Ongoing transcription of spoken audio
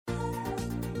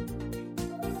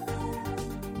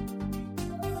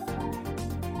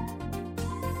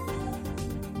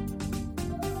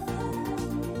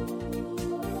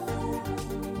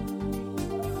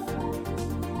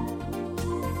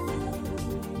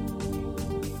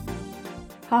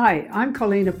Hi, I'm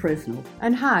Colina Presnell.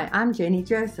 And hi, I'm Jenny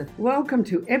Joseph. Welcome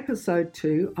to episode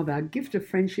 2 of our Gift of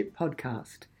Friendship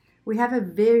podcast. We have a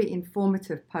very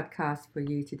informative podcast for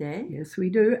you today. Yes, we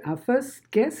do. Our first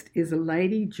guest is a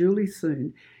lady, Julie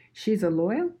Soon. She's a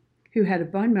lawyer who had a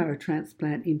bone marrow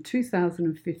transplant in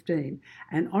 2015,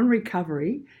 and on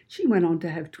recovery, she went on to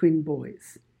have twin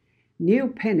boys. Neil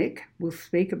Pennick will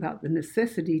speak about the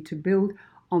necessity to build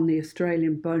on the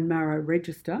Australian Bone Marrow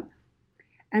Register.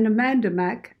 And Amanda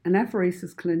Mack, an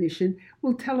apheresis clinician,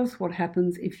 will tell us what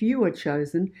happens if you are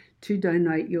chosen to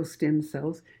donate your stem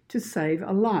cells to save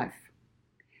a life.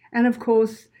 And of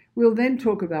course, we'll then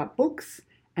talk about books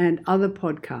and other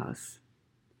podcasts.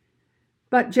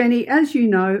 But Jenny, as you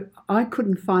know, I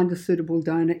couldn't find a suitable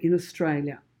donor in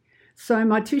Australia. So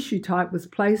my tissue type was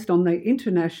placed on the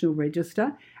international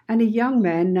register, and a young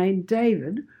man named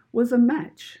David was a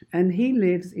match, and he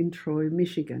lives in Troy,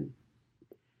 Michigan.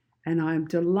 And I am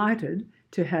delighted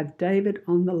to have David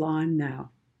on the line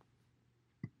now.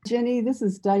 Jenny, this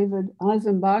is David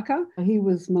Eisenbacher. He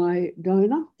was my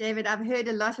donor. David, I've heard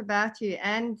a lot about you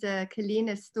and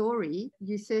Kalina's story.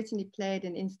 You certainly played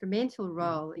an instrumental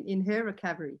role in her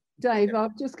recovery. Dave,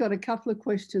 I've just got a couple of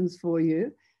questions for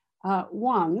you.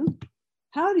 One,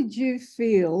 how did you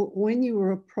feel when you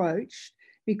were approached?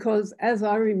 Because as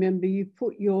I remember, you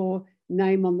put your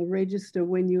name on the register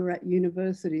when you were at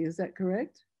university. Is that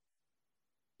correct?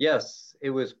 Yes,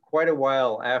 it was quite a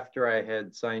while after I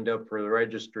had signed up for the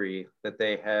registry that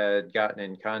they had gotten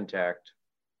in contact.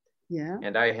 Yeah.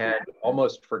 And I had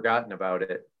almost forgotten about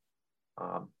it.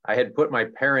 I had put my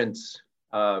parents'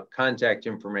 contact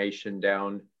information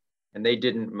down and they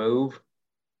didn't move.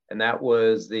 And that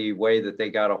was the way that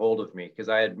they got a hold of me, because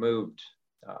I had moved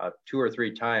 2 or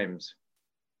 3 times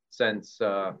since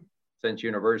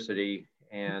university,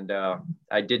 and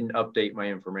I didn't update my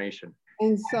information.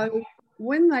 And so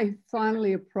when they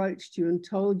finally approached you and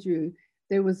told you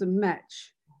there was a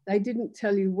match, they didn't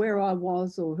tell you where I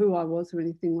was or who I was or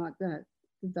anything like that,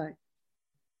 did they?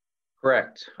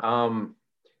 Correct.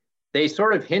 They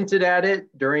sort of hinted at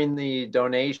it during the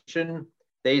donation.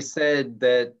 They said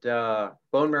that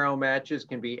bone marrow matches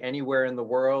can be anywhere in the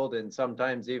world and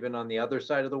sometimes even on the other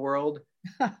side of the world.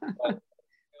 But,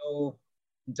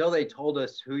 until they told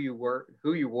us who you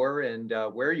were and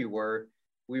where you were,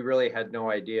 we really had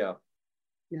no idea.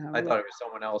 Yeah, I thought it was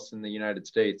someone else in the United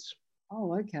States.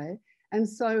 Oh, okay. And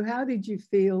so how did you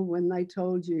feel when they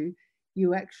told you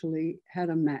you actually had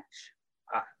a match?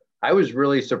 I was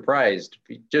really surprised,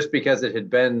 just because it had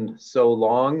been so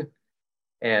long,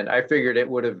 and I figured it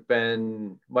would have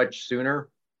been much sooner.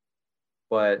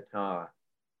 But I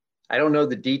don't know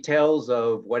the details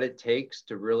of what it takes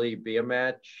to really be a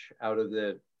match out of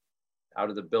the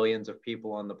billions of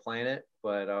people on the planet.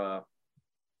 But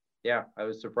yeah, I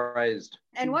was surprised.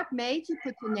 And what made you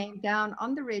put your name down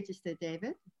on the register,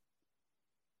 David?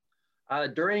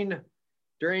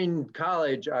 During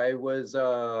college, I was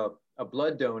a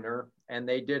blood donor, and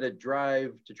they did a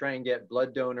drive to try and get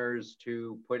blood donors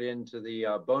to put into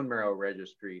the bone marrow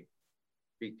registry,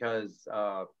 because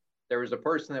there was a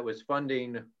person that was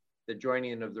funding the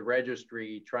joining of the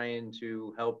registry, trying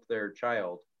to help their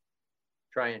child,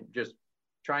 trying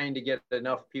to get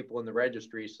enough people in the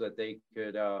registry so that they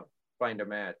could find a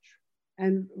match.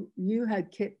 And you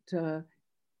had kept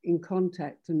in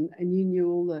contact, and you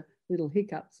knew all the little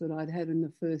hiccups that I'd had in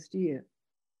the first year.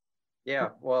 Yeah,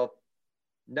 well,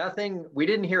 we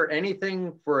didn't hear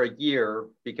anything for a year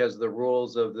because of the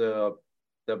rules of the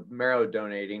marrow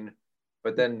donating.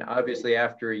 But then obviously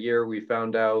after a year, we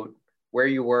found out where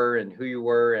you were and who you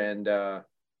were, and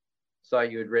saw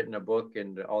you had written a book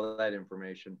and all of that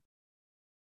information.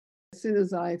 As soon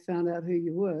as I found out who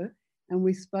you were, and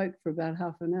we spoke for about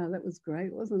half an hour, that was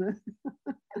great, wasn't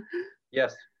it?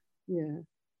 Yes. Yeah.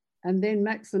 And then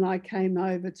Max and I came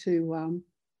over to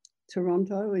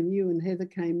Toronto, and you and Heather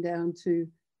came down to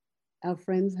our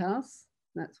friend's house.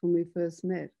 That's when we first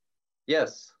met.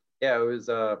 Yes. Yeah, it was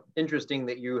interesting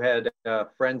that you had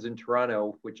friends in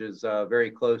Toronto, which is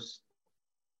very close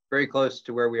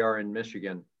to where we are in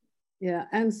Michigan. Yeah,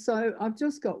 and so I've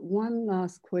just got one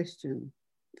last question.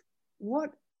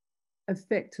 What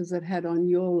effect has it had on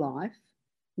your life,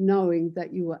 knowing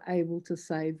that you were able to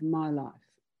save my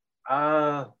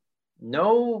life?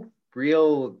 No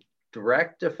real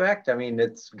direct effect. I mean,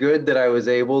 it's good that I was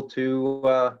able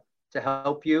to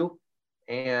help you.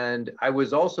 And I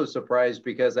was also surprised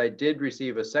because I did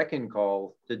receive a second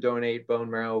call to donate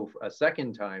bone marrow a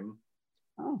second time.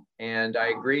 Oh. And I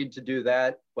agreed to do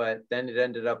that, but then it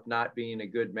ended up not being a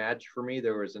good match for me.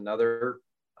 There was another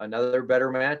better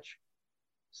match.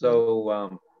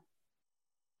 So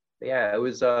yeah,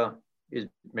 it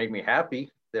made me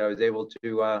happy. that I was able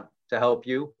to help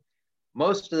you.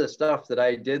 Most of the stuff that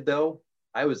I did, though,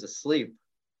 I was asleep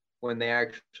when they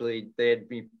had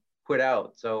me put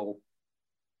out. So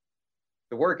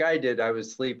the work I did, I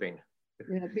was sleeping.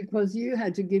 Yeah, because you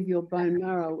had to give your bone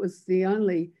marrow. It was the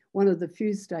only one of the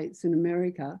few states in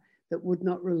America that would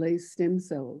not release stem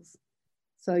cells.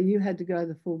 So you had to go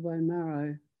the full bone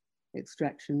marrow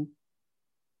extraction.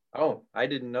 Oh, I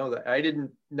didn't know that. I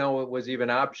didn't know it was even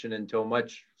an option until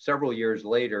several years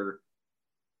later,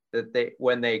 that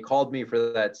when they called me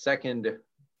for that second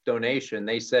donation,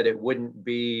 they said it wouldn't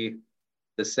be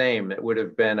the same. It would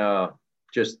have been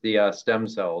just the stem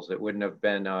cells. It wouldn't have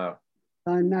been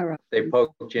bone marrow. They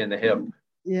poked you in the hip.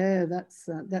 Yeah, that's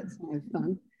no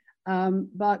fun.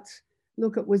 But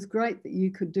look, it was great that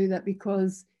you could do that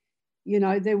because, you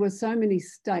know, there were so many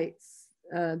states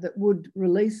that would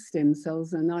release stem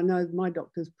cells, and I know my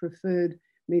doctors preferred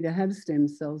me to have stem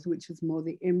cells, which is more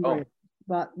the embryo. Oh.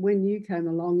 But when you came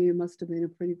along, you must have been a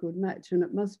pretty good match, and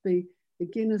it must be the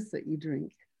Guinness that you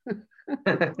drink.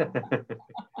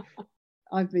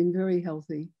 I've been very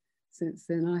healthy since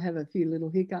then. I have a few little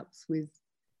hiccups with,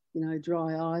 you know,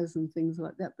 dry eyes and things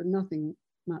like that, but nothing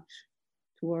much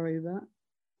to worry about.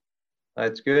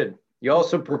 That's good. You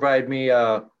also provide me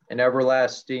an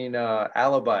everlasting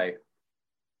alibi,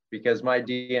 because my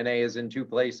DNA is in two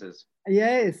places.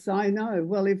 Yes, I know.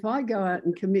 Well, if I go out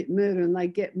and commit murder and they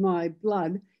get my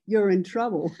blood, you're in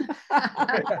trouble.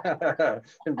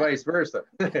 And vice versa.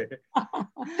 That's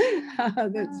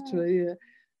true,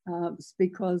 yeah. It's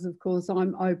because, of course,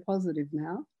 I'm O positive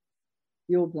now,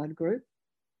 your blood group.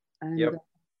 And, yep.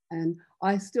 And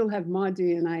I still have my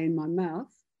DNA in my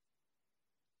mouth,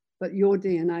 but your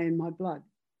DNA in my blood.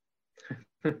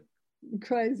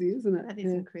 Crazy, isn't it? That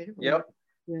is incredible. Yep.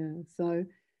 Yeah, so,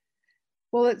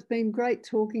 well, it's been great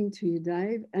talking to you,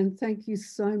 Dave, and thank you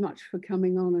so much for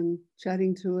coming on and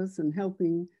chatting to us and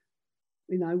helping,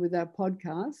 you know, with our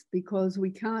podcast, because we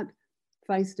can't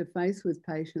face-to-face with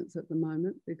patients at the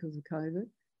moment because of COVID,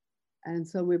 and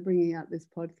so we're bringing out this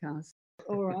podcast.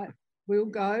 All right, we'll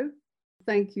go.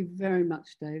 Thank you very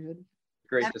much, David.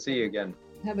 Great to see you again.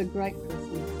 Have a great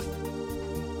Christmas.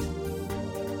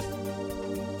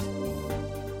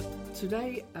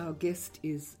 Today, our guest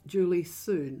is Julie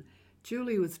Soon.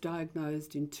 Julie was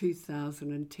diagnosed in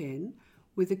 2010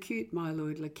 with acute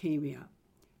myeloid leukemia.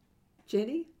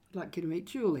 Jenny, I'd like you to meet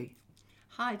Julie.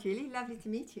 Hi, Julie. Lovely to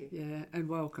meet you. Yeah, and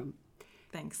welcome.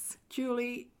 Thanks.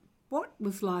 Julie, what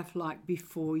was life like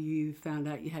before you found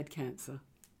out you had cancer?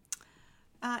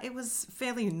 It was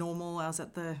fairly normal. I was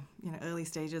at the early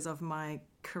stages of my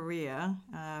career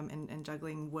and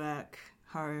juggling work,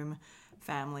 home,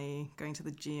 family, going to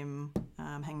the gym,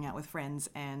 hanging out with friends,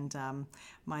 and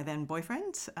my then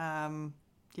boyfriend.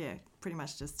 Pretty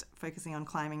much just focusing on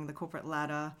climbing the corporate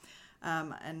ladder. I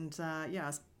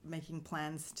was making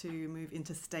plans to move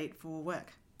interstate for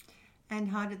work. And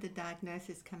how did the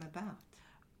diagnosis come about?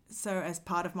 So as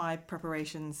part of my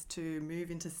preparations to move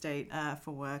interstate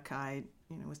for work, I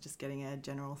was just getting a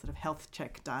general sort of health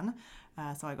check done.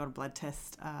 So I got a blood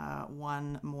test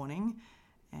one morning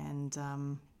and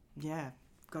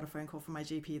got a phone call from my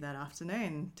GP that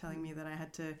afternoon telling me that I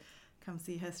had to come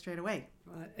see her straight away.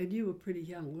 Right, and you were pretty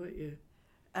young, weren't you?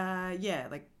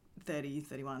 Like 30,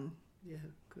 31. Yeah,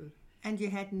 good. And you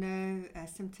had no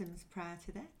symptoms prior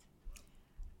to that?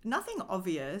 Nothing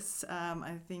obvious.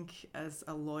 I think as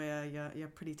a lawyer, you're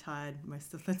pretty tired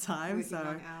most of the time. Working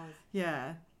long hours.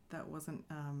 Yeah, that wasn't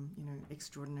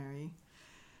extraordinary.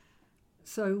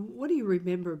 So what do you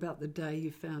remember about the day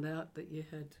you found out that you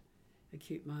had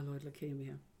acute myeloid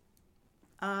leukemia?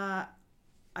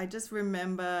 I just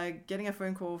remember getting a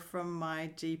phone call from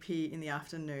my GP in the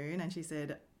afternoon, and she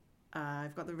said,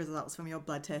 I've got the results from your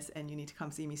blood test and you need to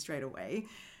come see me straight away.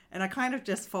 And I kind of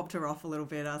just fobbed her off a little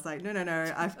bit. I was like, no,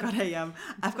 I've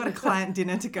got a client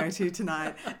dinner to go to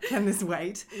tonight. Can this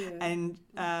wait? Yeah. And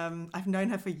I've known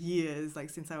her for years, like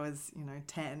since I was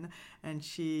 10, and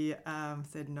she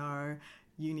said, no,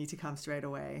 you need to come straight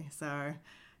away. So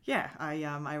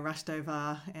I rushed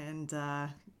over and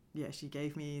she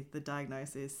gave me the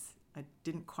diagnosis. I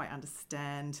didn't quite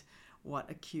understand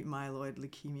what acute myeloid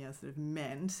leukemia sort of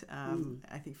meant.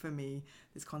 I think for me,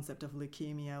 this concept of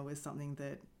leukemia was something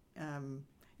that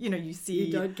you see.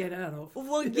 You don't get out of.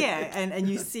 Well, yeah, and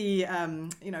you see,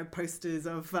 posters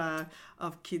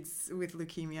of kids with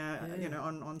leukemia,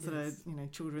 on sort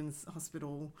of children's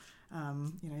hospital,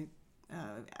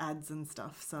 ads and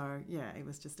stuff. So it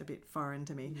was just a bit foreign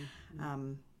to me.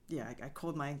 Mm-hmm. I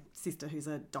called my sister, who's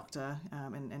a doctor,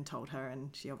 and told her,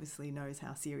 and she obviously knows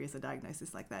how serious a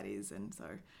diagnosis like that is. And so,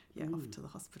 off to the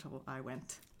hospital I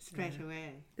went. Straight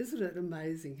away. Isn't it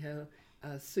amazing how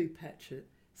Sue Patchett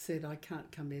said, I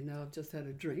can't come in now, I've just had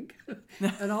a drink.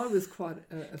 And I was quite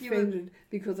offended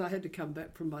because I had to come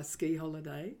back from my ski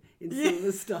holiday in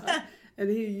Silver Star. And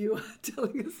here you are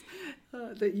telling us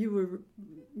that you were,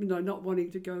 not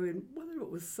wanting to go in, whether it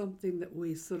was something that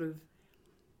we sort of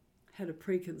had a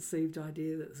preconceived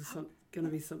idea that there's going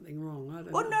to be something wrong. I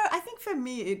don't know. No, I think for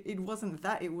me it wasn't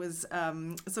that. It was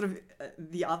sort of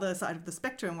the other side of the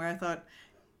spectrum where I thought,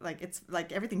 like, it's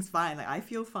like everything's fine. Like, I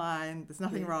feel fine. There's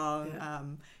nothing wrong. Yeah.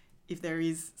 If there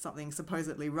is something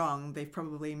supposedly wrong, they've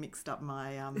probably mixed up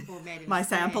my my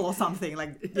sample or something.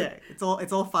 Like, it's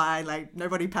all fine. Like,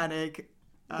 nobody panic.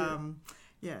 So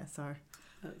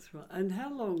that's right. And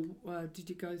how long did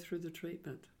you go through the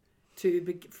treatment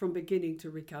from beginning to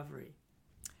recovery?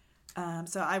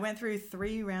 So I went through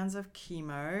 3 rounds of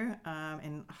chemo,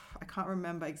 and I can't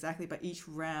remember exactly, but each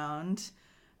round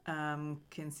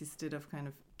consisted of kind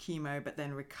of chemo, but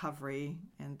then recovery,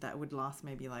 and that would last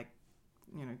maybe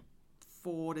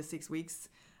 4 to 6 weeks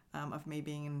of me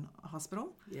being in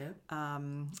hospital. Yeah.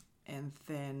 And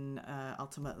then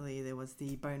ultimately there was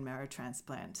the bone marrow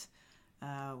transplant,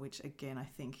 which again I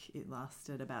think it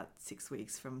lasted about 6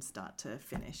 weeks from start to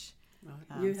finish.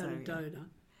 Right. You had a donor.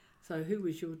 So who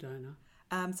was your donor?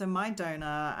 So my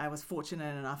donor, I was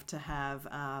fortunate enough to have,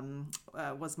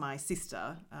 was my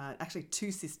sister. Actually,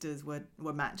 2 sisters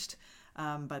were matched,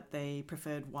 but they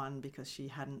preferred one because she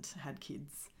hadn't had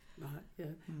kids. Right, yeah.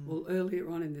 Well, earlier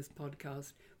on in this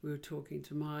podcast, we were talking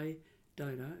to my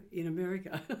donor in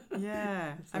America.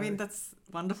 Yeah, so, I mean, that's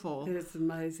wonderful. It's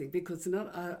amazing because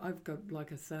I've got like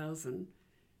 1,000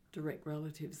 direct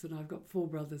relatives, and I've got 4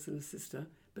 brothers and a sister,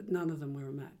 but none of them were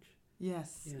a match.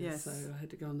 Yes, yeah, yes. So I had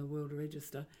to go on the World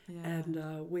Register. Yeah. And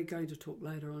we're going to talk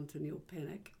later on to Neil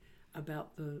Pennick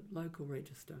about the local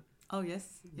register. Oh,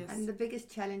 yes, yes. And the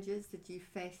biggest challenges that you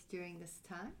faced during this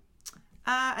time?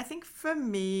 I think for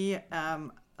me,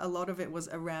 a lot of it was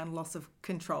around loss of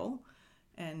control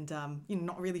and,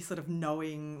 not really sort of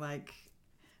knowing, like,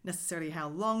 necessarily how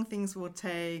long things will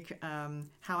take,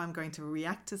 how I'm going to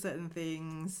react to certain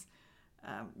things.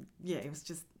 It was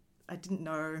just, I didn't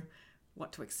know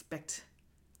what to expect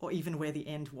or even where the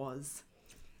end was.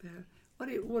 Yeah.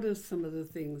 What are some of the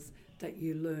things that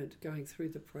you learned going through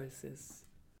the process?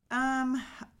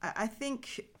 I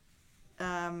think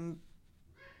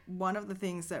one of the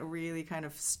things that really kind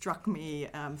of struck me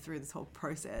through this whole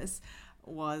process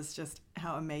was just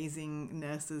how amazing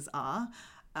nurses are.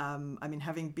 I mean,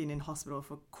 having been in hospital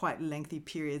for quite lengthy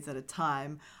periods at a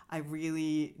time, I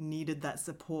really needed that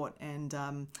support. And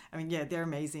they're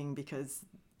amazing because,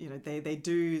 they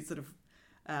do sort of,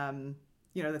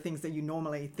 the things that you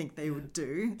normally think they would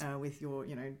do with your,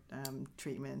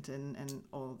 treatment and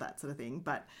all that sort of thing.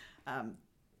 But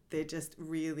they're just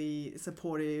really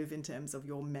supportive in terms of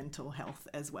your mental health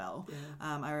as well.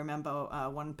 Yeah. I remember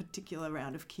one particular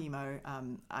round of chemo,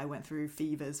 I went through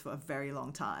fevers for a very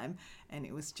long time, and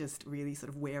it was just really sort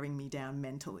of wearing me down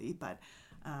mentally. But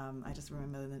I just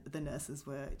remember the nurses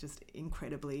were just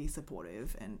incredibly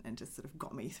supportive and just sort of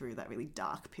got me through that really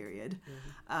dark period.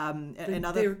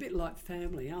 Yeah. They're a bit like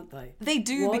family, aren't they? They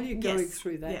do. While you're going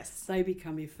through that, they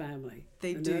become your family.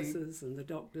 They the do. Nurses and the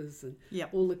doctors and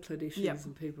all the clinicians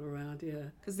and people around,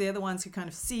 Because they're the ones who kind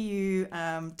of see you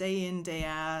day in, day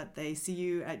out. They see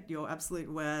you at your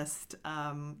absolute worst.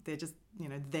 They're just,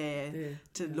 there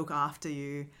to look after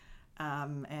you.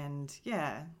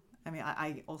 I mean,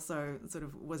 I also sort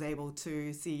of was able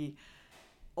to see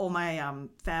all my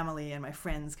family and my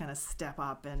friends kind of step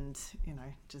up and,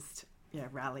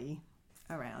 rally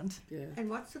around. Yeah. And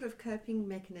what sort of coping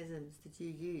mechanisms did you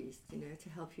use, to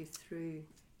help you through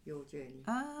your journey?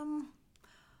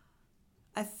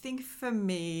 I think for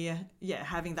me,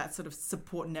 having that sort of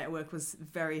support network was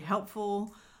very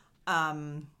helpful.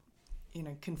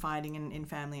 Confiding in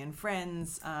family and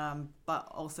friends, but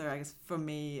also I guess for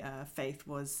me, faith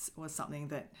was something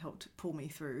that helped pull me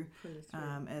through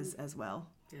as well.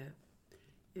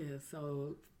 Yeah.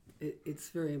 So it's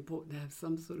very important to have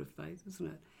some sort of faith, isn't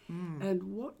it? And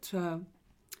what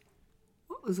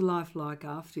was life like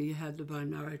after you had the bone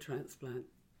marrow transplant?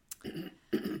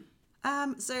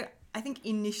 So I think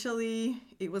initially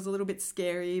it was a little bit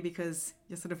scary because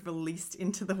you're sort of released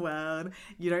into the world.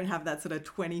 You don't have that sort of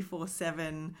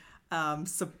 24/7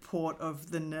 support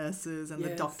of the nurses and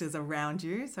the doctors around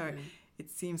you. So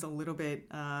it seems a little bit,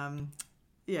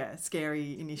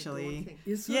 scary initially.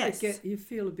 You sort of you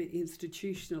feel a bit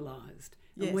institutionalised.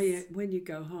 And when you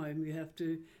go home, you have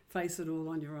to face it all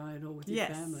on your own or with your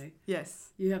family.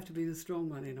 Yes. You have to be the strong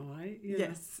one in a way.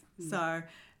 Yes. So...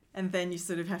 And then you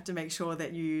sort of have to make sure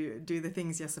that you do the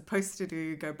things you're supposed to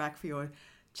do, go back for your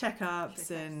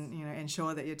checkups and, you know,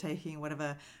 ensure that you're taking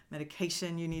whatever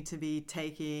medication you need to be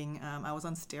taking. I was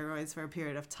on steroids for a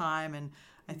period of time, and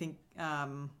I think,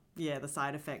 the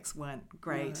side effects weren't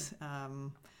great.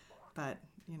 But,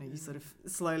 you know, you sort of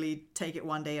slowly take it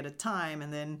one day at a time,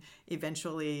 and then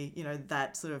eventually, you know,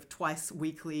 that sort of twice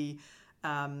weekly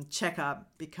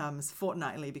checkup becomes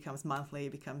fortnightly, becomes monthly,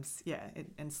 becomes,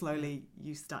 and slowly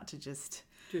you start to just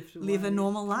live a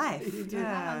normal life.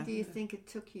 How long do you think it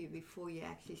took you before you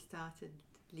actually started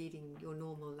leading your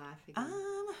normal life again?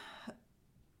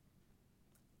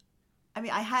 I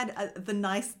mean, I had the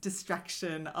nice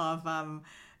distraction of an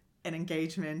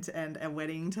engagement and a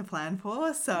wedding to plan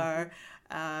for, so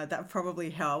that probably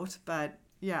helped. But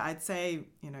yeah, I'd say,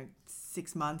 you know,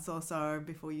 6 months or so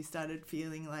before you started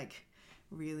feeling like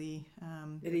really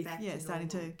starting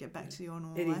to get back to your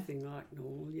normal anything life. Like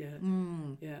normal.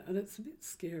 And it's a bit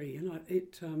scary, and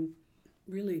it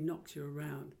really knocks you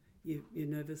around your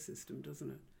nervous system,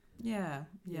 doesn't it?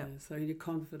 So your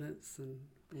confidence and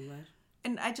all that.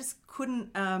 And I just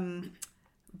couldn't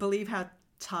believe how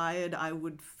tired I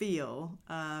would feel,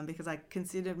 because I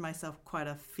considered myself quite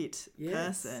a fit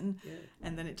person,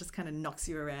 and then it just kind of knocks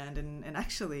you around, and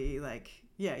actually, like,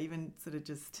 even sort of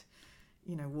just,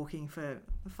 you know, walking for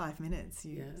 5 minutes,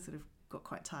 you sort of got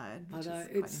quite tired, which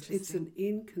is it's an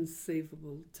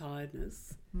inconceivable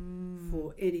tiredness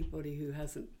for anybody who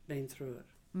hasn't been through it.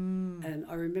 And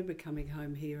I remember coming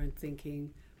home here and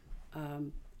thinking,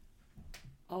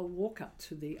 I'll walk up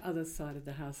to the other side of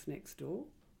the house next door,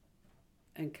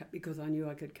 and because I knew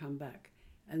I could come back.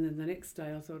 And then the next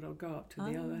day I thought I'll go up to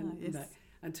the other and back,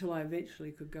 until I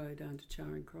eventually could go down to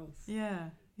Charing Cross.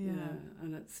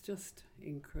 And it's just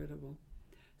incredible.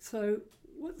 So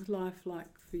what's life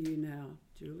like for you now,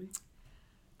 Julie?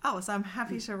 So I'm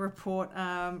happy to report,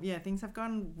 things have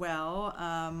gone well.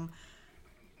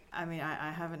 I mean,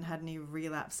 I haven't had any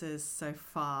relapses so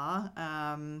far.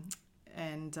 I've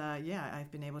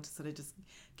been able to sort of just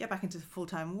get back into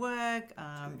full-time work.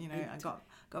 You know, I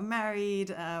got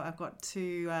married. I've got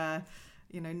 2,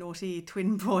 naughty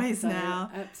twin boys now.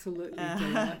 Absolutely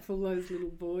delightful, those little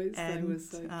boys. They were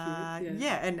so cute.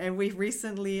 And we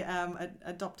recently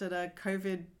adopted a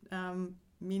COVID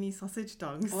mini sausage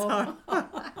dog. To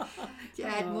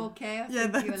add more chaos. Yeah,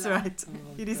 that's right.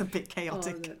 It is a bit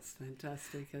chaotic. Oh, that's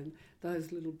fantastic. And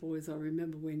those little boys, I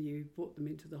remember when you brought them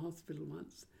into the hospital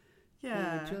once.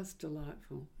 Yeah, they were just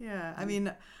delightful. Yeah, I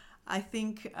mean, I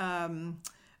think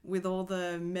with all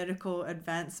the medical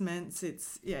advancements,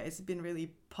 it's been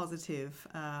really positive.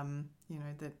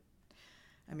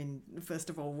 First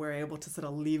of all, we're able to sort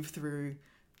of live through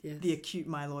the acute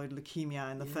myeloid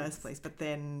leukemia in the first place, but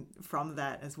then from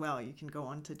that as well, you can go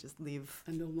on to just live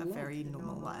a very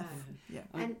normal life. Yeah.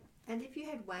 And if you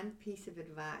had one piece of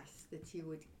advice that you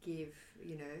would give,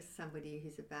 you know, somebody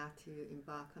who's about to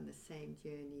embark on the same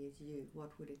journey as you,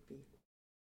 what would it be?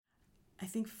 I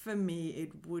think for me,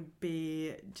 it would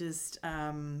be just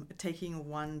taking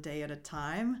one day at a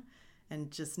time, and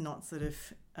just not sort of,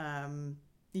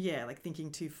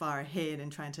 thinking too far ahead and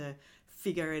trying to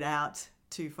figure it out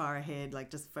too far ahead. Like,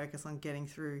 just focus on getting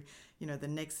through, you know, the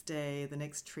next day, the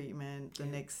next treatment, the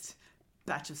next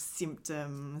batch of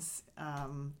symptoms,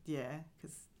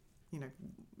 because, you know,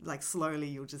 like, slowly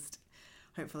you'll just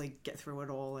hopefully get through it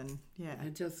all, and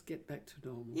just get back to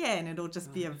normal. And it'll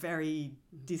just be a very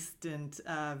distant,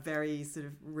 very sort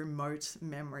of remote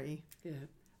memory.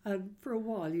 For a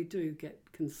while you do get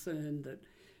concerned that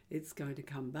it's going to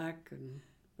come back,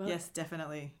 yes,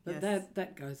 definitely. But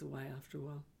that goes away after a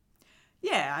while.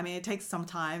 Yeah, I mean, it takes some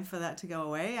time for that to go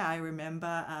away. I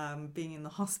remember being in the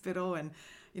hospital, and,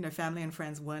 you know, family and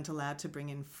friends weren't allowed to bring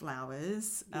in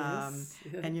flowers.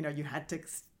 And, you know, you had to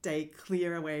stay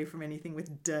clear away from anything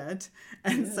with dirt.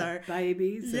 And so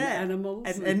babies and animals.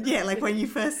 And like, when you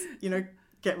first, you know,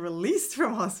 get released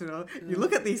from hospital, you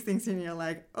look at these things and you're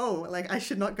like, oh, like, I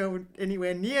should not go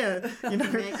anywhere near, you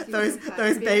know,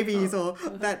 those babies or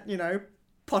that, you know,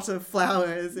 pot of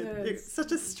flowers. It's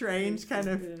such a strange kind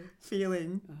of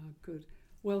feeling. Oh, good.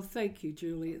 Well, thank you,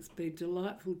 Julie. It's been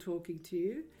delightful talking to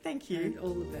you. Thank you. And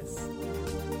all the best.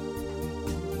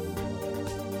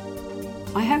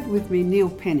 I have with me Neil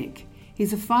Pennick.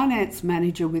 He's a finance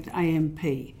manager with AMP.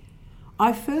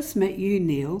 I first met you,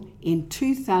 Neil, in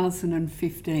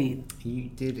 2015. You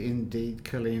did indeed,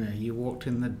 Kalina. You walked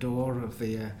in the door of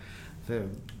the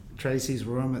Tracy's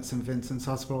room at St Vincent's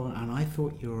Hospital, and I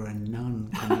thought you were a nun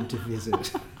coming to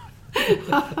visit.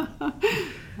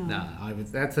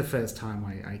 That's the first time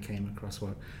I came across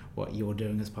what you're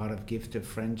doing as part of Gift of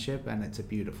Friendship, and it's a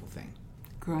beautiful thing.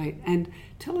 Great. And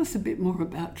tell us a bit more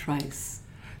about Trace.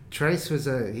 Trace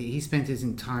he spent his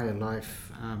entire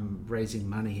life raising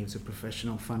money. He was a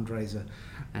professional fundraiser,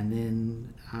 and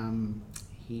then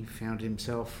he found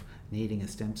himself needing a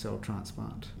stem cell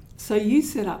transplant. So you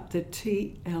set up the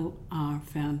TLR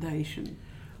Foundation.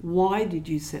 Why did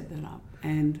you set that up,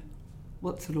 and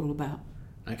what's it all about?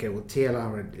 Okay, well,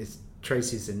 TLR is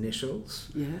Tracy's initials.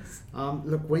 Yes.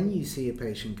 Look, when you see a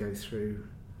patient go through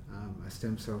a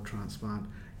stem cell transplant,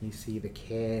 you see the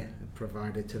care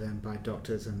provided to them by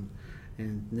doctors and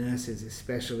nurses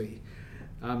especially,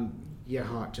 your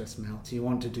heart just melts. You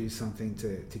want to do something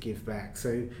to give back.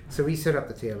 So we set up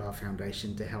the TLR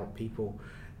Foundation to help people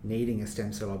needing a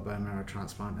stem cell or bone marrow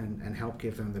transplant and help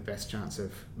give them the best chance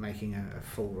of making a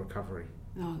full recovery.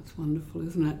 Oh, it's wonderful,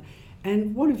 isn't it?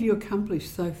 And what have you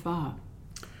accomplished so far?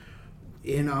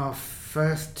 In our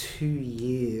first 2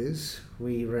 years,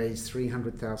 we raised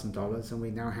 $300,000, and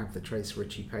we now have the Trace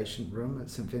Ritchie patient room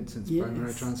at St Vincent's Bone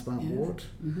Marrow Transplant Ward.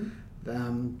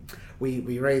 Mm-hmm.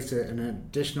 We raised an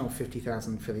additional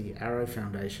 $50,000 for the Arrow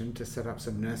Foundation to set up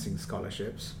some nursing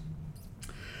scholarships.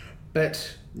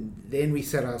 But then we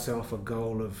set ourselves a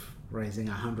goal of raising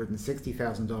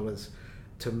 $160,000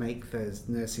 to make those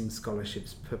nursing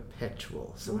scholarships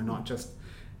perpetual. So we're not just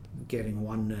getting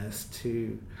one nurse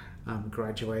to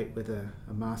graduate with a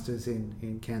master's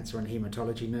in cancer and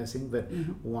hematology nursing, but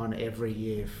one every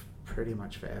year pretty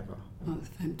much forever. Oh, that's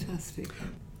fantastic.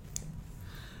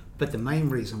 But the main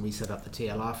reason we set up the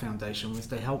TLR Foundation was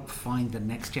to help find the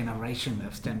next generation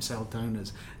of stem cell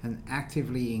donors and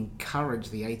actively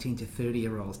encourage the 18 to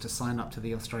 30-year-olds to sign up to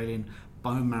the Australian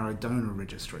Bone Marrow Donor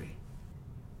Registry.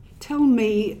 Tell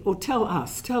me, or tell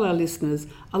us, tell our listeners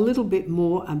a little bit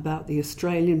more about the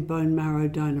Australian Bone Marrow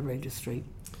Donor Registry.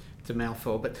 It's a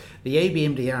mouthful, but the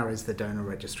ABMDR is the donor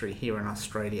registry here in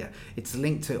Australia. It's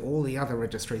linked to all the other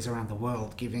registries around the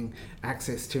world, giving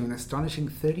access to an astonishing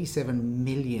 37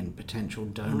 million potential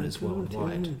donors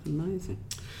worldwide. Yeah, amazing.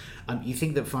 You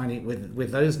think that finding,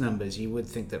 with those numbers, you would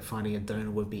think that finding a donor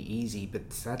would be easy,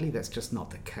 but sadly that's just not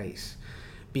the case.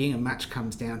 Being a match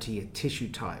comes down to your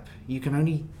tissue type. You can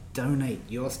only donate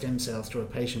your stem cells to a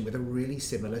patient with a really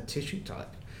similar tissue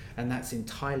type, and that's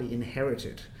entirely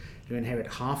inherited. You inherit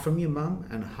half from your mum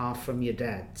and half from your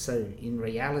dad. So in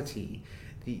reality,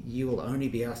 you will only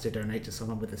be asked to donate to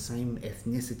someone with the same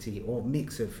ethnicity or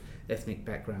mix of ethnic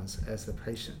backgrounds as the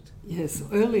patient. Yes,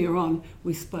 earlier on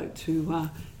we spoke to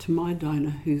my donor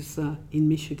who's in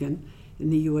Michigan in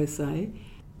the USA.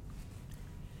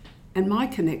 And my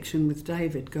connection with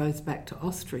David goes back to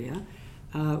Austria,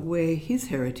 where his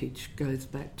heritage goes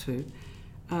back to.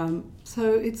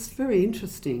 So it's very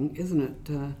interesting, isn't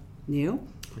it, Neil?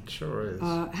 It sure is.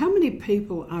 How many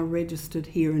people are registered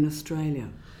here in Australia?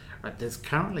 There's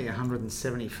currently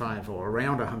 175 or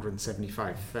around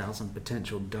 175,000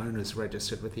 potential donors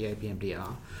registered with the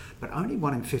ABMDR, but only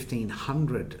 1 in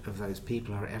 1,500 of those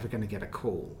people are ever going to get a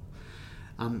call.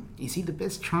 You see, the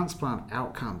best transplant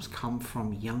outcomes come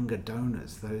from younger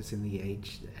donors, those in the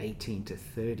age 18 to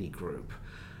 30 group.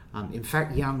 In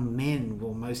fact, young men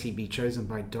will mostly be chosen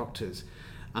by doctors.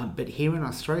 But here in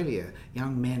Australia,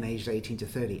 young men aged 18 to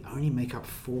 30 only make up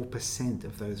 4%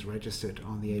 of those registered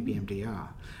on the ABMDR.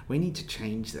 We need to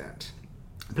change that.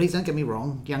 Please don't get me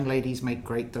wrong, young ladies make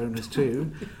great donors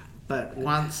too, but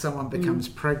once someone becomes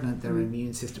pregnant, their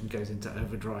immune system goes into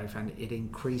overdrive and it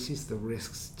increases the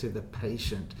risks to the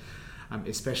patient,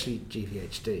 especially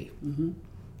GVHD. Mm-hmm.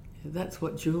 Yeah, that's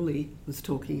what Julie was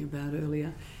talking about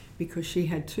earlier, because she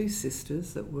had two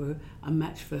sisters that were a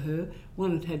match for her.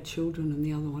 One had had children and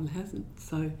the other one hasn't.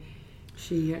 So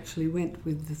she actually went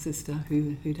with the sister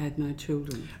who'd had no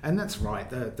children. And that's right.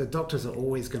 The doctors are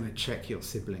always going to check your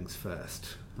siblings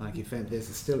first. Like if there's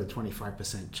still a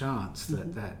 25% chance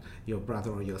that your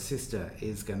brother or your sister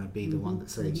is going to be the one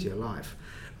that saves your life.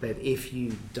 But if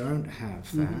you don't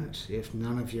have that, if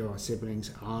none of your siblings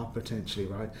are potentially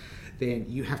right, then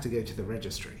you have to go to the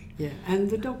registry. Yeah, and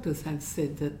the doctors have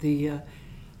said that the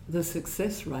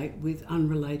success rate with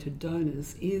unrelated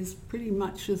donors is pretty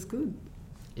much as good.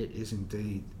 It is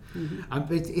indeed.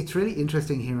 It's really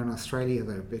interesting here in Australia,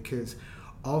 though, because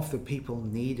of the people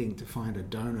needing to find a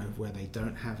donor where they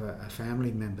don't have a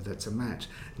family member that's a match,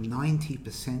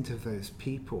 90% of those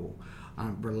people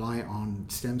rely on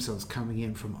stem cells coming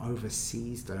in from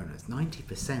overseas donors.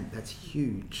 90%, that's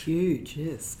huge. Huge,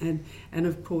 yes. And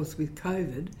of course with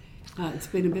COVID, it's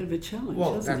been a bit of a challenge,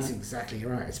 hasn't it? Exactly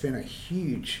right. It's been a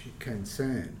huge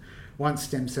concern. Once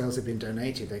stem cells have been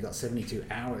donated, they got 72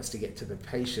 hours to get to the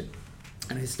patient.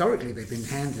 And historically, they've been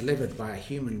hand-delivered by a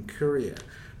human courier.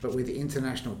 But with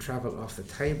international travel off the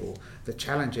table, the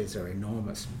challenges are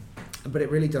enormous. But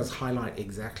it really does highlight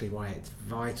exactly why it's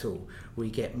vital we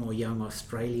get more young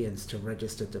Australians to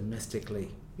register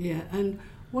domestically. Yeah, and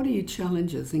what are your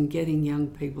challenges in getting young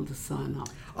people to sign up?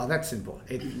 Oh, that's simple.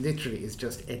 It literally is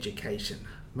just education.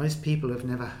 Most people have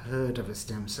never heard of a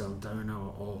stem cell donor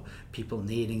or people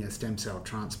needing a stem cell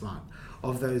transplant.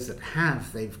 Of those that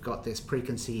have, they've got this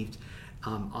preconceived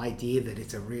idea that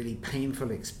it's a really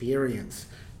painful experience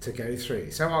to go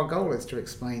through. So our goal is to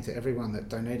explain to everyone that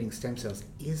donating stem cells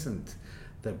isn't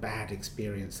the bad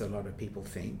experience a lot of people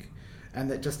think, and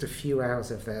that just a few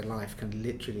hours of their life can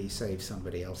literally save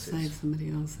somebody else's. Save somebody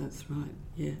else, that's right,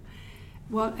 yeah.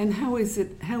 Well, and how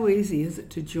easy is it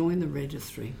to join the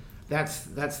registry? That's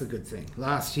the good thing.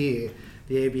 Last year,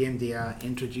 the ABMDR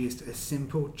introduced a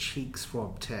simple cheek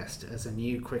swab test as a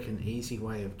new, quick and easy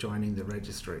way of joining the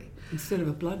registry. Instead of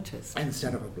a blood test?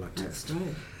 Instead of a blood test. That's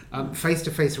great.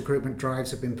 Face-to-face recruitment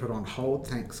drives have been put on hold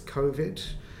thanks COVID,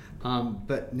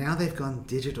 but now they've gone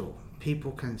digital.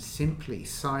 People can simply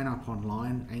sign up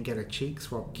online and get a cheek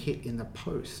swab kit in the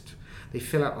post. They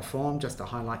fill out a form just to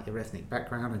highlight your ethnic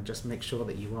background and just make sure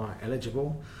that you are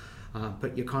eligible.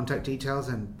 Put your contact details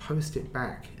and post it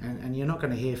back. And you're not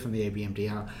going to hear from the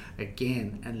ABMDR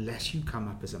again unless you come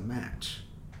up as a match.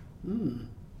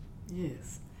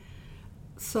 Yes.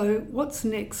 So what's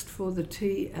next for the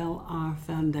TLR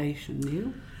Foundation,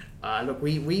 Neil? Look,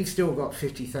 we've still got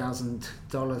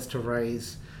 $50,000 to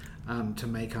raise to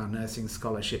make our nursing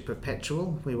scholarship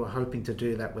perpetual. We were hoping to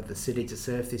do that with the City to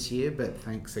Serve this year, but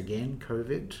thanks again,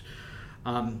 COVID.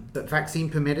 But vaccine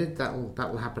permitted, that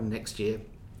will happen next year.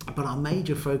 But our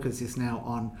major focus is now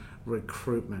on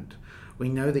recruitment. We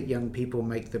know that young people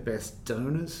make the best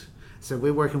donors, so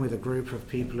we're working with a group of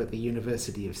people at the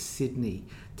University of Sydney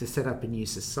to set up a new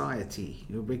society.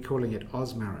 We're calling it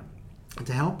OSMARA,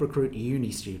 to help recruit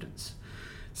uni students.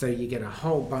 So you get a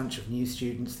whole bunch of new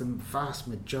students, the vast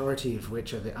majority of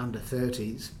which are the under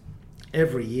 30s.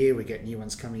 Every year we get new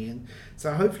ones coming in.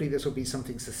 So hopefully this will be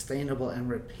something sustainable and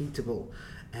repeatable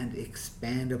and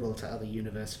expandable to other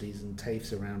universities and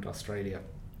TAFEs around Australia.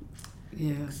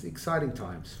 Yeah. It's exciting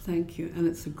times. Thank you, and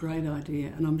it's a great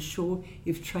idea. And I'm sure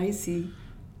if Tracy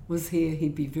was here,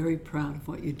 he'd be very proud of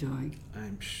what you're doing.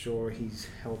 I'm sure he's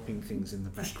helping things in the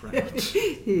background.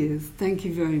 He is. Thank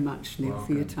you very much, Neil, Welcome.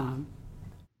 for your time.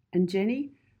 And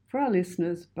Jenny, for our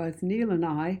listeners, both Neil and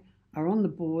I are on the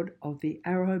board of the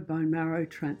Arrow Bone Marrow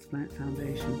Transplant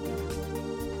Foundation.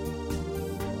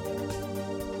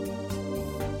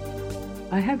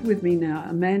 I have with me now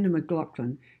Amanda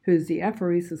McLaughlin, who is the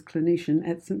apheresis clinician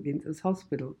at St Vincent's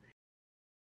Hospital.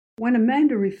 When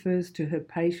Amanda refers to her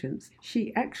patients,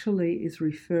 she actually is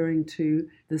referring to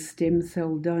the stem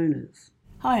cell donors.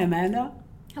 Hi, Amanda.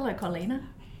 Hello, Colina.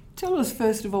 Tell us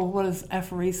first of all, what does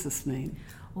apheresis mean?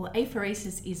 Well,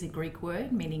 apheresis is a Greek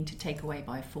word meaning to take away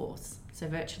by force. So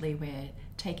virtually we're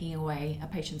taking away a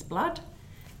patient's blood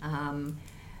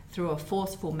through a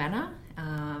forceful manner,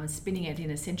 spinning it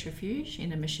in a centrifuge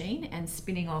in a machine and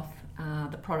spinning off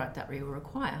the product that we will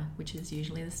require, which is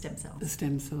usually the stem cells. The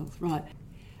stem cells, right.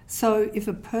 So if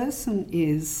a person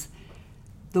is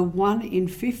the 1 in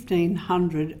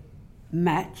 1,500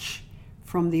 match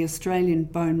from the Australian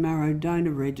Bone Marrow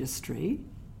Donor Registry,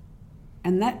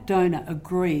 and that donor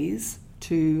agrees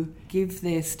to give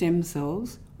their stem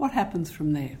cells, what happens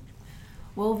from there?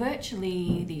 Well,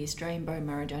 virtually the Australian Bone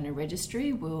Marrow Donor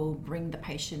Registry will bring the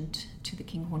patient to the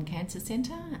Kinghorn Cancer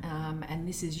Centre, and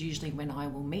this is usually when I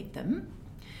will meet them.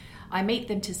 I meet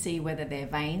them to see whether their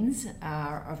veins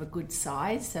are of a good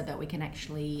size so that we can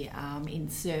actually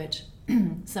insert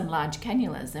some large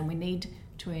cannulas, and we need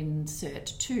to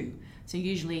insert 2. So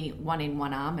usually one in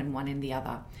one arm and one in the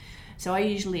other. So I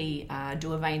usually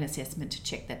do a vein assessment to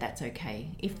check that that's okay.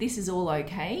 If this is all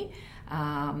okay,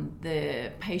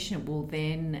 the patient will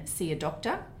then see a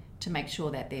doctor to make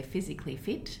sure that they're physically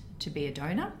fit to be a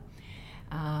donor.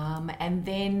 And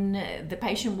then the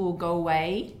patient will go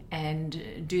away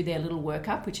and do their little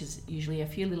workup, which is usually a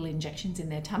few little injections in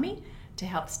their tummy to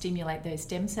help stimulate those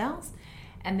stem cells.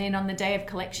 And then on the day of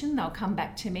collection, they'll come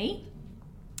back to me.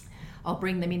 I'll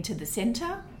bring them into the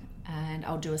centre and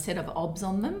I'll do a set of OBS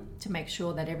on them to make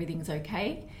sure that everything's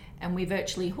okay. And we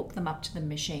virtually hook them up to the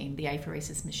machine, the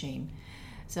apheresis machine.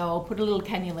 So I'll put a little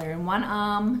cannula in one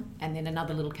arm and then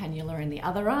another little cannula in the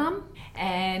other arm.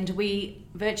 And we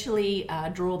virtually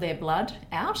draw their blood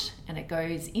out and it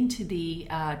goes into the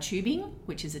tubing,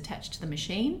 which is attached to the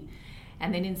machine.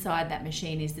 And then inside that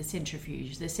machine is the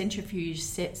centrifuge. The centrifuge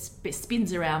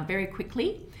spins around very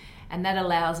quickly, and that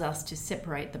allows us to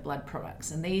separate the blood products.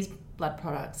 And these blood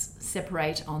products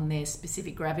separate on their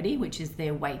specific gravity, which is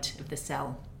their weight of the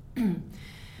cell.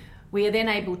 We are then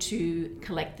able to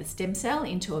collect the stem cell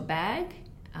into a bag,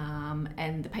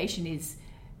 and the patient is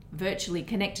virtually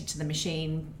connected to the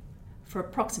machine for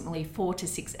approximately 4 to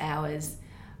 6 hours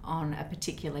on a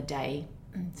particular day.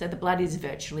 So the blood is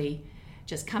virtually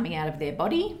just coming out of their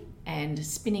body and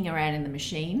spinning around in the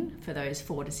machine for those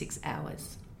 4 to 6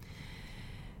 hours.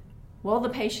 While the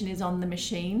patient is on the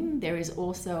machine, there is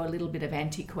also a little bit of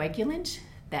anticoagulant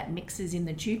that mixes in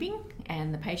the tubing,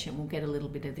 and the patient will get a little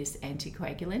bit of this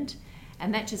anticoagulant,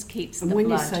 and that just keeps the blood... And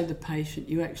when you say the patient,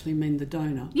 you actually mean the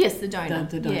donor? Yes, the donor.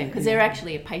 The donor, yeah, because they're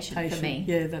actually a patient for me.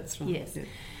 Yeah, that's right. Yes.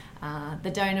 Yeah. The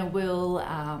donor will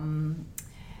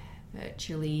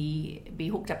virtually be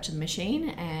hooked up to the machine,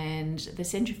 and the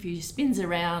centrifuge spins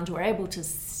around. We're able to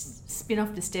spin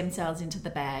off the stem cells into the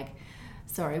bag.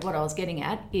 Sorry, what I was getting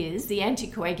at is the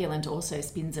anticoagulant also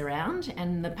spins around,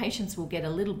 and the patients will get a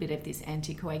little bit of this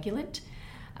anticoagulant.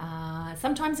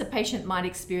 Sometimes a patient might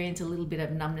experience a little bit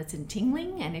of numbness and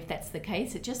tingling, and if that's the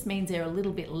case, it just means they're a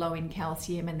little bit low in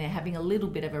calcium and they're having a little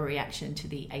bit of a reaction to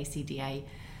the ACDA.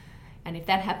 And if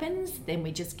that happens, then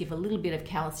we just give a little bit of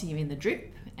calcium in the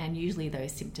drip, and usually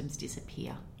those symptoms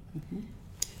disappear. Mm-hmm.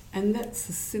 And that's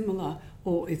a similar,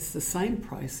 or it's the same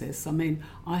process. I mean,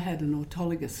 I had an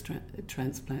autologous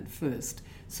transplant first,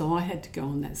 so I had to go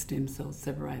on that stem cell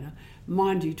separator.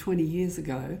 Mind you, 20 years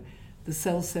ago, the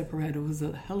cell separator was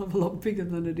a hell of a lot bigger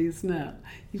than it is now.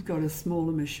 You've got a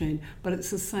smaller machine, but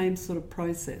it's the same sort of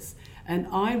process. And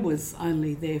I was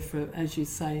only there for, as you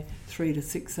say, 3 to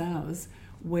 6 hours,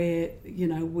 where, you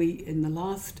know, in the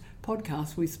last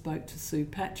podcast, we spoke to Sue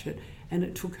Patchett, and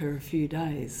it took her a few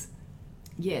days.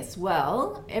 Yes,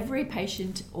 well, every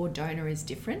patient or donor is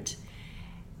different,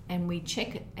 and we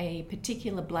check a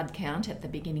particular blood count at the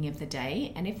beginning of the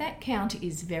day, and if that count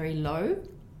is very low,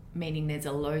 meaning there's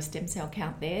a low stem cell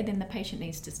count there, then the patient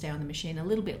needs to stay on the machine a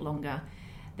little bit longer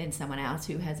than someone else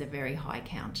who has a very high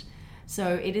count.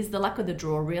 So it is the luck of the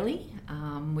draw, really.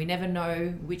 We never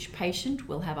know which patient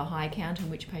will have a high count and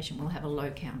which patient will have a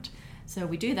low count. So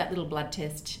we do that little blood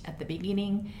test at the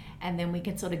beginning, and then we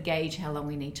can sort of gauge how long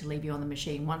we need to leave you on the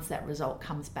machine once that result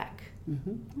comes back.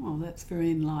 Mm-hmm. Oh, that's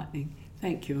very enlightening.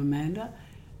 Thank you, Amanda.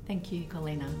 Thank you,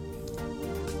 Colina.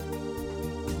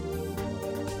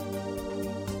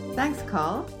 Thanks,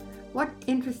 Carl. What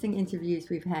interesting interviews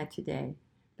we've had today.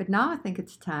 But now I think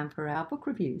it's time for our book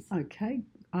reviews. Okay,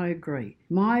 I agree.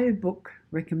 My book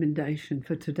recommendation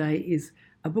for today is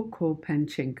a book called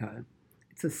Panchenko.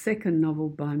 It's a second novel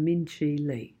by Min-Chi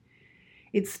Lee.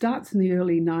 It starts in the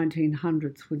early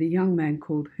 1900s with a young man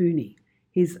called Huni.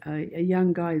 He's a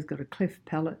young guy who's got a cleft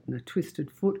palate and a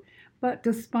twisted foot, but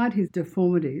despite his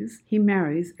deformities, he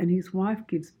marries and his wife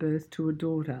gives birth to a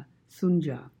daughter,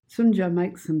 Sunja. Sunja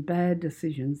makes some bad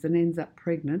decisions and ends up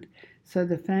pregnant, so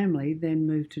the family then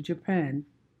move to Japan.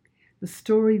 The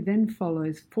story then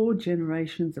follows 4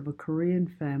 generations of a Korean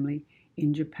family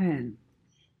in Japan.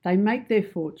 They make their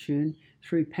fortune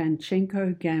through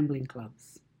Panchenko gambling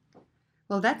clubs.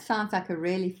 Well, that sounds like a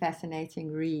really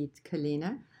fascinating read,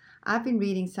 Colina. I've been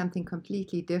reading something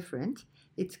completely different.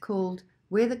 It's called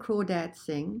Where the Crawdads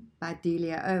Sing by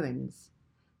Delia Owens.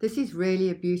 This is really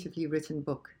a beautifully written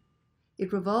book.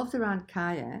 It revolves around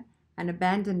Kaya, an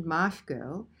abandoned marsh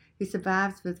girl who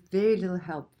survives with very little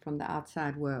help from the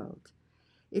outside world.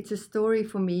 It's a story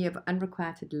for me of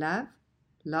unrequited love,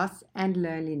 loss, and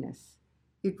loneliness.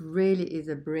 It really is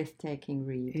a breathtaking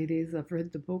read. It is. I've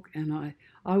read the book, and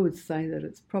I would say that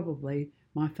it's probably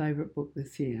my favourite book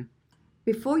this year.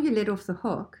 Before you let off the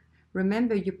hook,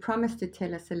 remember you promised to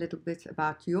tell us a little bit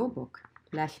about your book,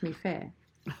 Lashmi Fair.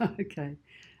 Okay.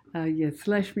 Yes,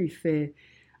 Lashmi Fair.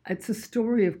 It's a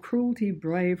story of cruelty,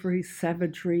 bravery,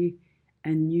 savagery,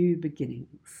 and new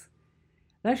beginnings.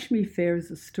 Lashmi Fair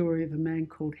is a story of a man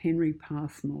called Henry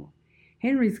Passmore.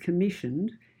 Henry's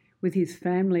commissioned with his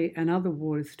family and other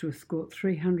warders to escort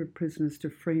 300 prisoners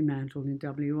to Fremantle in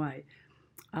WA.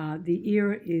 The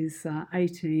era is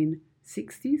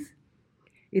 1860s.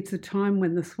 It's a time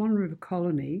when the Swan River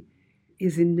colony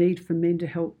is in need for men to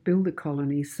help build a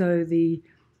colony, so the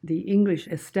English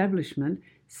establishment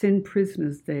send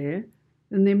prisoners there,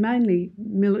 and they're mainly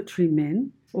military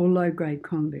men or low-grade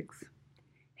convicts.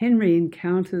 Henry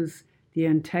encounters the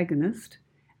antagonist,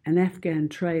 an Afghan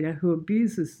trader who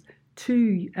abuses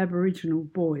 2 Aboriginal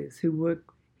boys who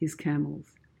work his camels.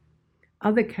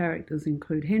 Other characters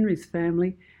include Henry's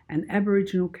family, an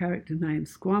Aboriginal character named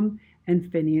Squam,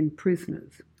 and Fenian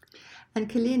prisoners. And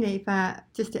Colina,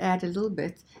 just to add a little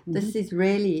bit, This is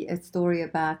really a story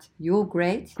about your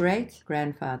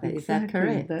great-great-grandfather. Exactly. Is that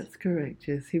correct? That's correct,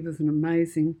 yes. He was an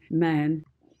amazing man.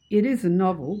 It is a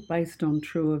novel based on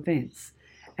true events.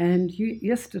 And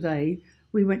yesterday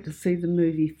we went to see the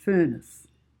movie Furnace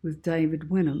with David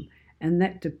Wenham, and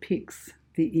that depicts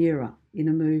the era in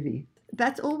a movie.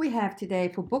 That's all we have today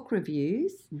for book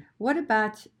reviews. What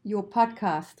about your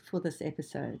podcast for this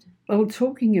episode? Well,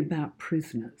 talking about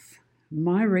prisoners,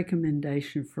 my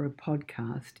recommendation for a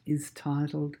podcast is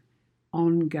titled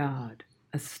On Guard,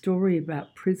 a story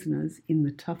about prisoners in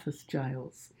the toughest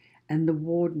jails and the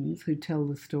wardens who tell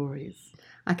the stories.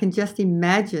 I can just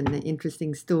imagine the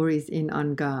interesting stories in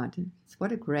On Guard.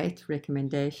 What a great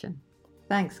recommendation.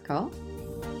 Thanks, Cole.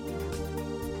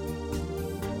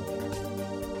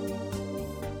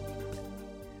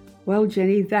 Well,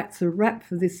 Jenny, that's a wrap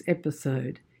for this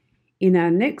episode. In our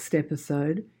next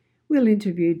episode, we'll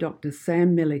interview Dr.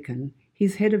 Sam Millican.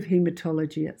 He's head of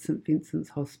haematology at St Vincent's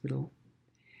Hospital.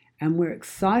 And we're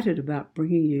excited about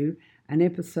bringing you an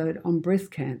episode on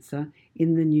breast cancer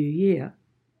in the new year.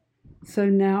 So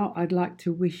now I'd like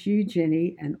to wish you,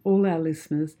 Jenny, and all our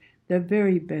listeners the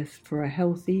very best for a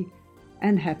healthy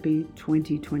and happy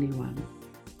 2021.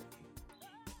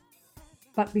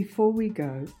 But before we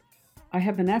go, I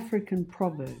have an African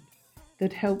proverb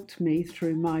that helped me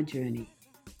through my journey.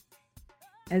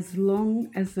 As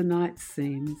long as the night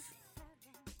seems,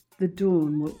 the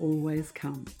dawn will always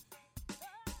come.